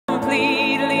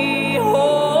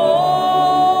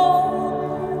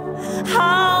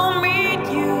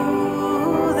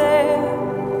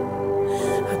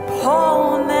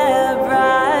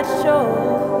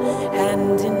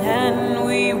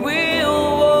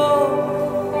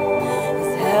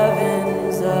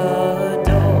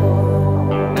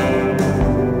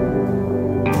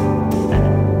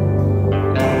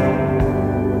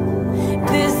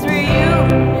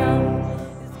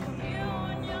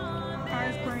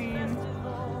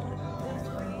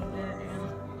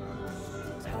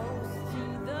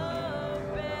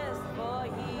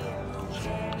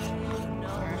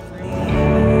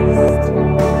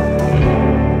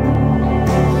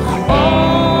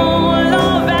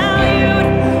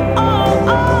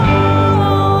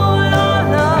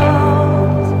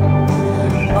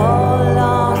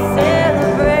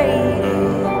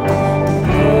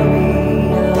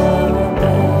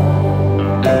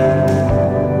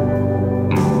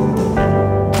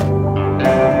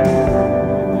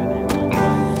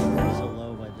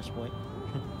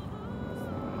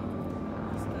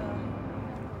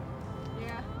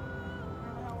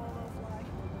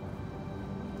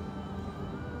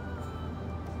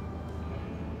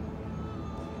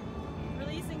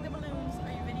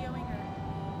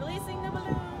releasing the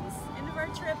balloons. End of our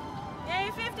trip.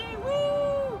 Yay, 50!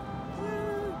 Woo!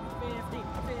 Woo! 50,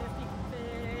 50,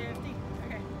 50.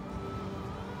 Okay.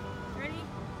 Ready?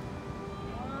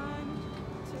 1,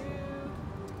 2,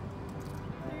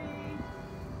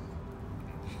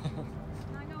 3.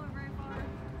 Not going very far.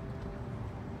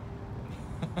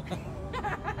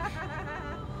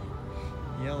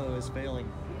 Yellow is failing.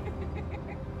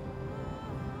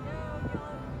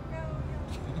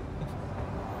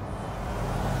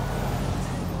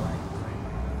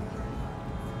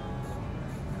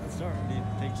 It's starting to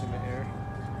take some air.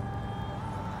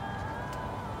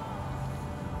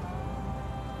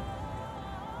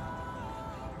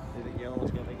 Is it yellow?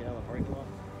 It's going to make it out of the parking lot.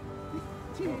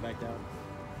 Going back down.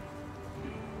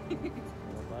 The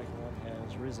black one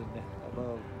has risen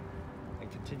above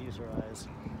and continues to rise.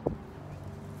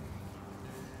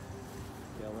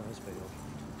 Yellow has failed.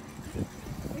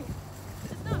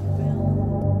 It's not fail.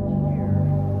 Here,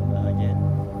 again.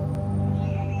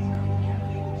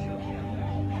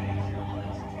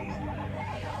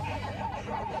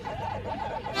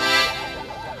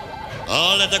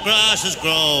 Oh, let the grasses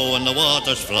grow and the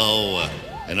waters flow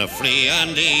in a free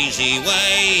and easy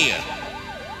way.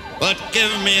 But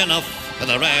give me enough of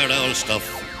the rare old stuff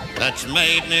that's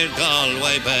made near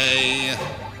Galway Bay.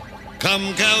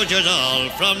 Come gougers all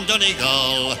from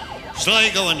Donegal,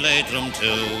 Sligo and Leitrim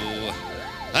too.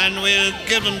 And we'll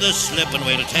give them the slip and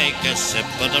we'll take a sip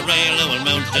of the rail old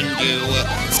Mountain Dew.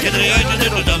 Skiddery idle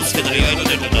diddle dum, skiddery idle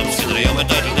diddle dum, skiddery um a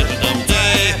diddle diddle dum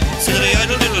day. Skiddery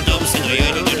idle diddle dum, skiddery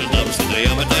idle diddle dum, skiddery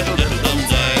um a diddle diddle dum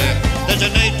day. There's a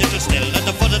nice little still at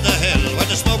the foot of the hill where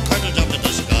the smoke curls up to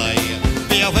the sky.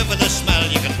 Be a whiff of the smell,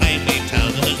 you can plainly tell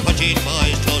that there's pudgy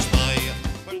boys close by.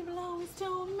 People always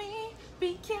told me,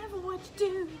 be careful what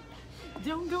you do.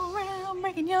 Don't go around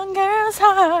breaking young girls'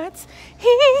 hearts.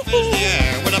 Fills the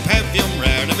air with a perfume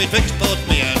rare that betwixt both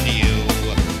me and you.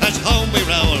 As home we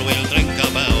roll, we'll drink a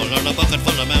bowl or a bucket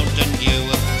full of Mountain Dew.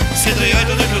 Skiddery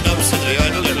idle little dum, skiddery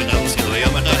idle little dum, skiddery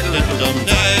um a diddle little dum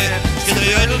day.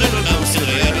 Skiddery idle little dum,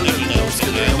 skiddery idle little dum,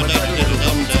 skiddery um a diddle little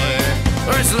dum day.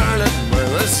 Let's learn it when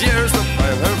this year's the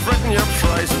time. I've written your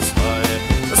prices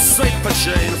high. A sweet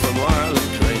chain from Ireland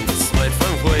grain, a slate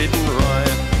from wheat and rye.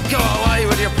 Go away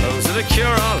with your pose of the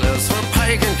cure all is for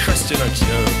pagan, Christian or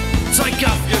Jew. Take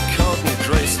off your coat and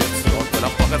grace your throat with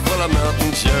a bucket full of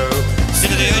Mountain Dew.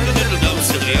 Skiddery idle little dum,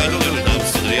 skiddery idle little dum,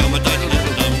 skiddery um a diddle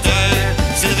little dum day.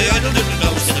 Skiddery idle little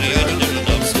dum, skiddery idle little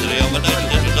dum, skiddery um a diddle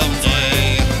little dum day.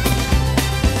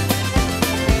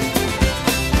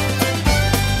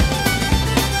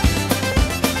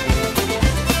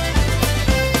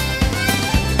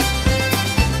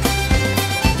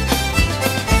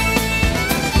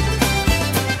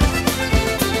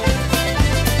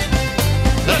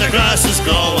 The grasses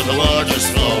grow and the waters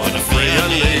flow in a free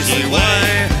and easy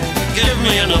way. Give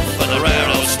me enough of the rare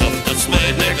old stuff that's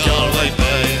made near Galway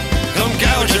Bay. Come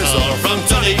gougers all from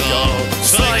Donegal,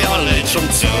 Sligo and Leitrim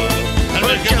too. And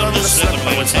we'll give them the slip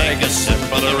and we'll take a sip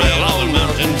of the real old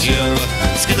Mountain Dew.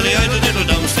 Skiddery idle diddle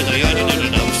dum, skiddery idle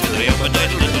diddle dum, skiddery um a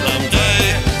diddle diddle dum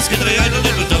day. Skiddery idle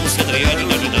diddle dum, skiddery idle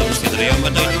diddle dum, skiddery um a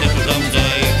diddle diddle dum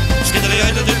day. Skiddery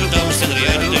idle diddle dum, skiddery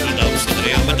idle diddle dum,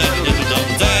 skiddery um a diddle diddle dum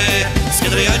day.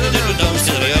 Skiddery idle diddle dum,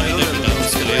 skiddery idle diddle dum,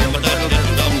 skiddery um a diddle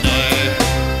diddle dum day.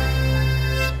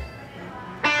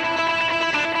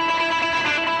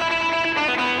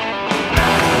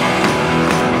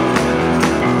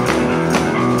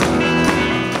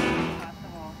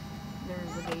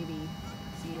 There's a baby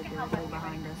seated directly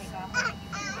behind us.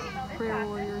 Prayer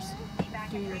warriors,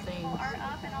 do your thing. I'm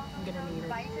gonna need it.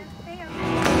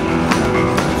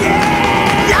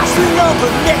 Lashing over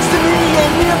next to me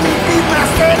and hear me beat my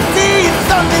safety. It's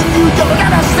something you don't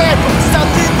understand,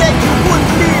 something that you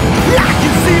wouldn't need. I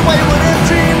can see why you wouldn't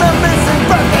dream of missing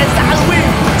birthdays,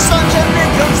 Halloween. Sunshine that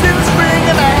comes in the spring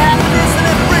and the happiness and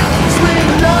it brings sweet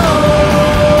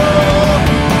love.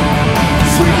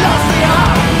 Sweet love,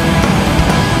 sweetheart.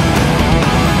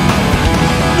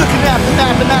 Looking at the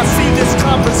map and I see this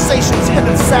conversation's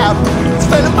headed south.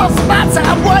 Spending most of my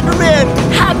time wondering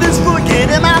how this would get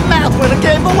in my mouth. When I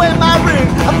gave away my ring,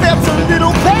 I felt a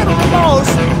little pain and remorse,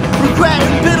 regret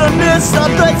and bitterness, the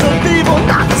threats of evil,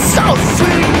 not the soul.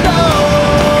 Sweet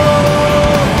love,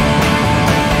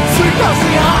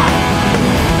 sweetheart.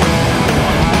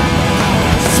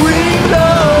 Sweet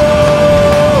love,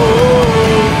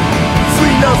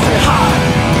 sweetheart.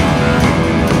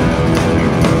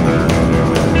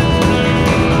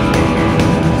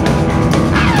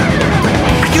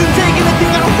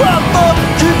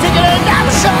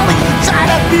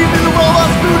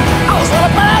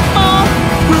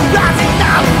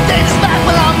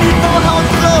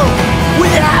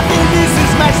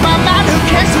 Makes my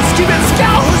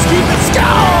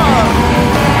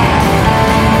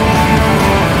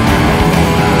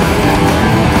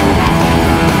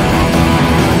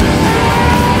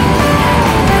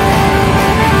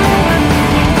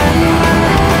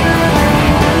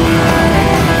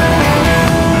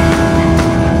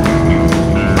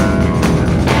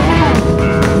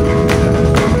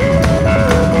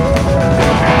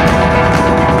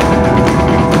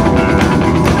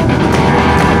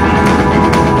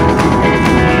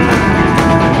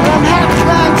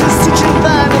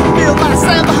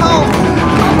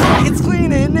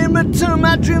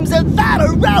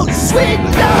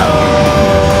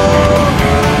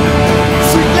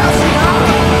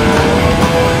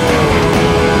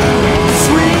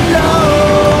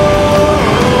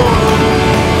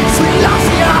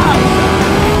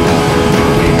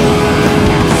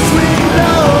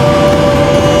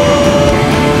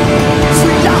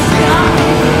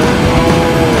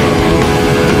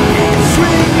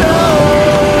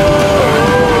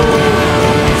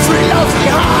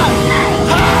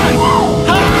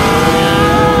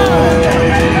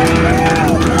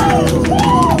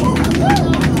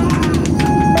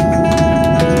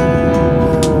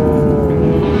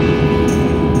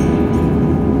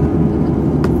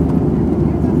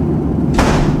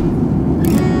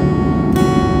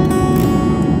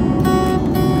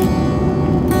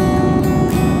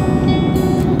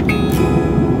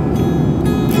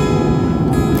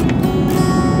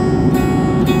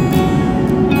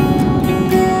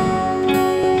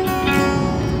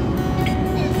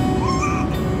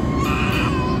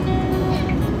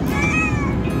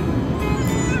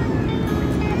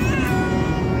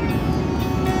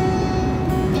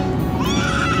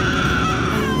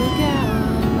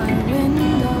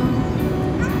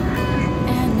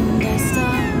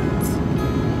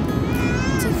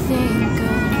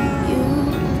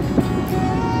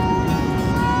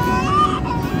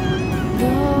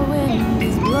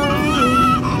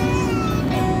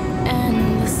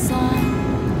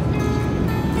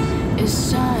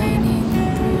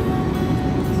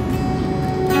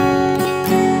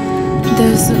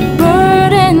There's a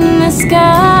bird in the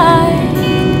sky,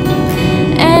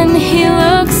 and he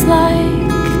looks like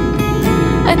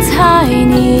a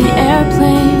tiny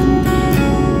airplane,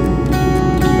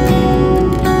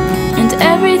 and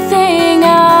everything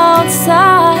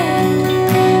outside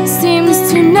seems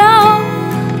to know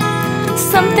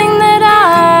something that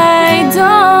I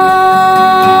don't.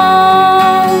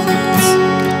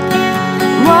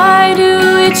 Why do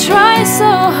we try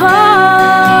so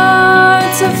hard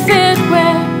to fit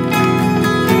where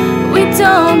we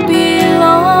don't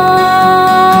belong?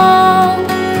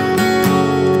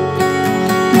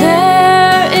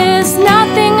 There is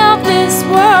nothing of this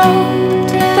world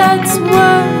that's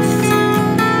worth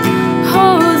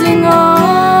holding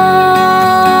on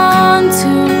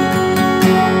to.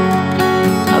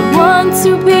 I want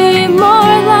to be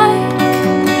more like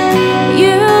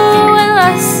you and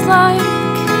less like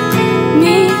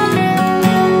me.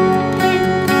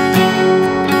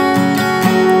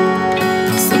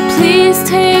 So please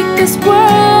take this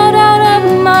world out of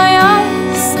my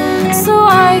eyes so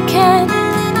I can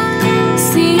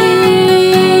see you.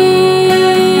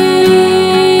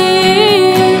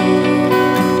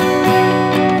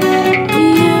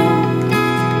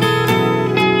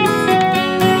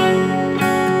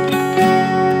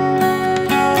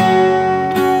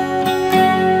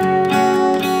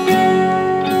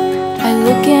 I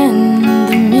look in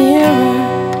the mirror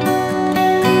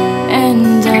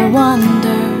and I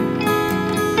wonder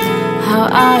how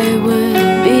I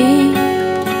would be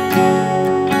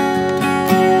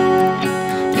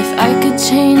if I could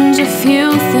change a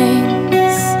few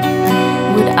things.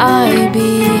 Would I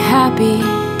be happy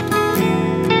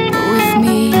with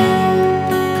me?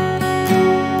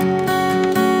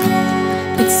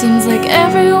 It seems like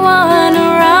everyone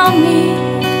around me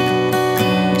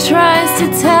tries to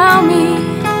tell me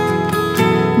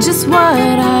just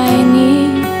what I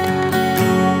need.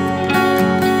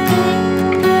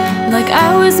 Like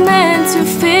I was meant to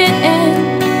fit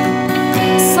in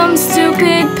some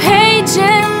stupid page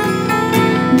in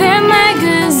their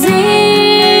magazine.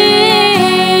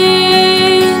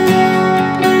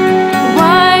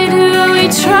 Why do we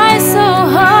try so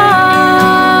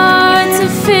hard to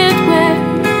fit where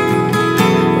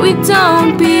we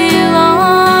don't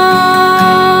belong?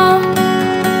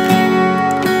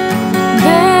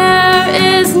 There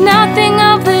is nothing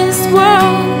of this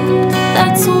world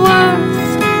that's worth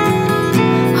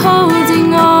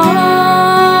holding on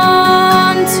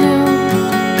to.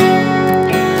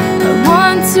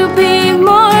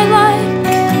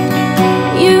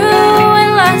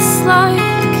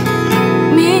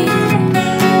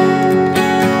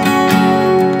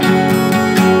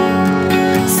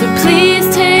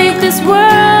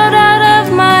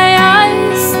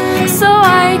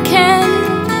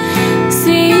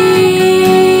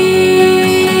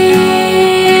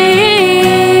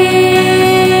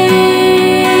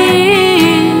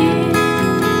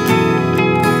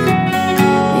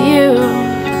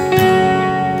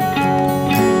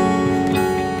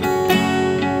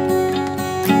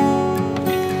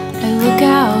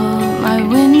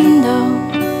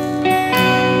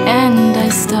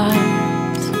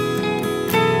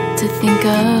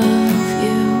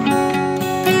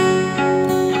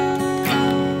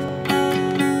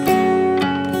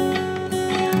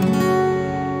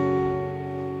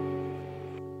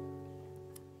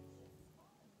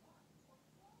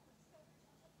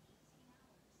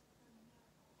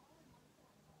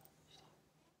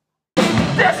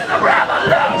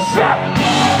 shut